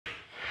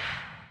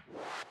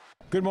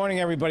Good morning,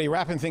 everybody.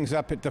 Wrapping things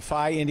up at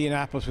Defy,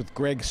 Indianapolis with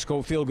Greg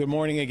Schofield. Good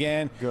morning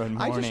again. Good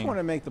morning. I just want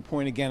to make the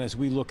point again as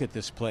we look at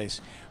this place.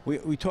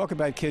 We talk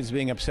about kids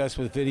being obsessed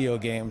with video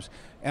games,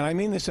 and I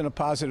mean this in a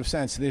positive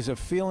sense. There's a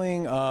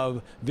feeling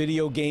of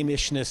video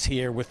game-ishness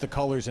here with the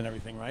colors and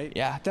everything, right?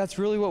 Yeah, that's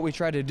really what we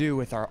try to do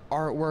with our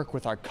artwork,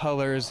 with our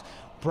colors,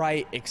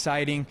 bright,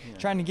 exciting,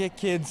 trying to get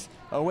kids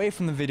away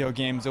from the video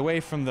games,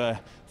 away from the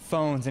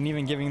phones, and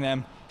even giving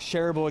them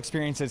shareable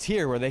experiences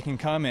here where they can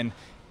come and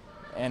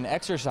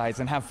exercise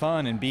and have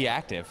fun and be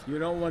active. You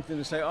don't want them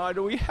to say, oh,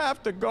 do we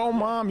have to go,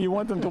 Mom? You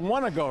want them to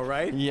want to go,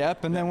 right?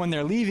 Yep, and then when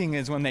they're leaving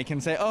is when they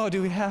can say, oh,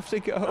 do we have to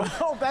go?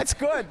 Oh, that's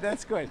good.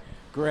 That's good.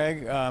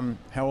 Greg,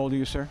 how old are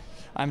you, sir?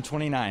 I'm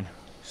 29.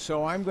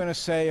 So I'm going to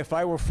say if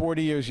I were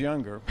 40 years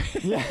younger.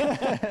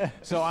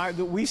 So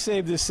we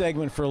saved this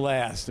segment for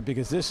last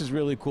because this is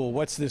really cool.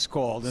 What's this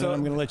called? And then I'm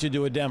going to let you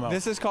do a demo.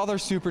 This is called our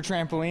super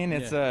trampoline.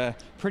 It's a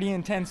pretty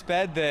intense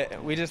bed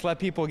that we just let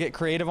people get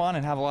creative on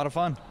and have a lot of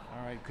fun.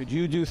 All right, could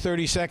you do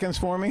 30 seconds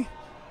for me?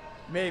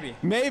 Maybe.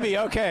 Maybe,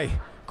 okay.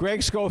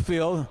 Greg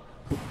Schofield,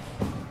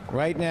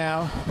 right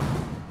now,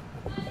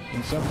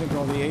 in something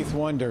called the Eighth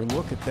Wonder.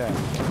 Look at that.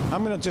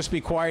 I'm going to just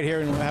be quiet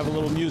here and have a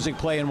little music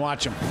play and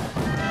watch him.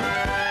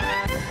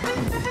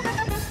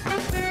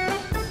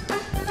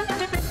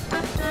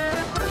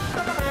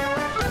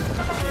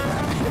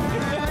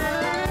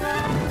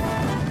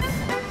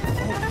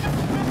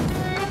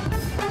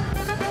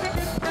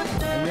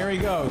 And there he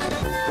goes.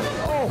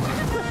 Oh!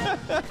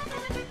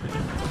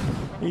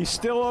 He's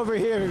still over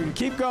here.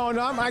 Keep going.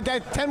 I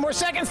got 10 more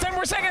seconds. 10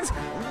 more seconds.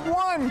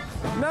 1,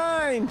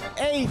 9,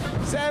 8,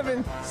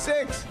 7,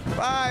 6,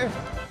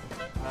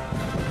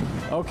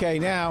 5. Okay,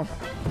 now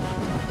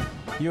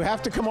you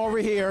have to come over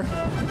here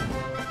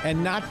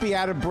and not be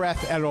out of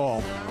breath at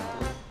all.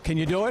 Can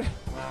you do it?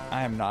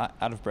 I am not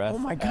out of breath. Oh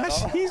my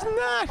gosh, he's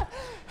not.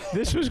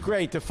 This was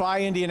great.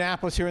 Defy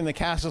Indianapolis here in the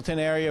Castleton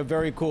area.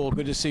 Very cool.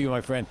 Good to see you,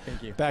 my friend.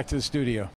 Thank you. Back to the studio.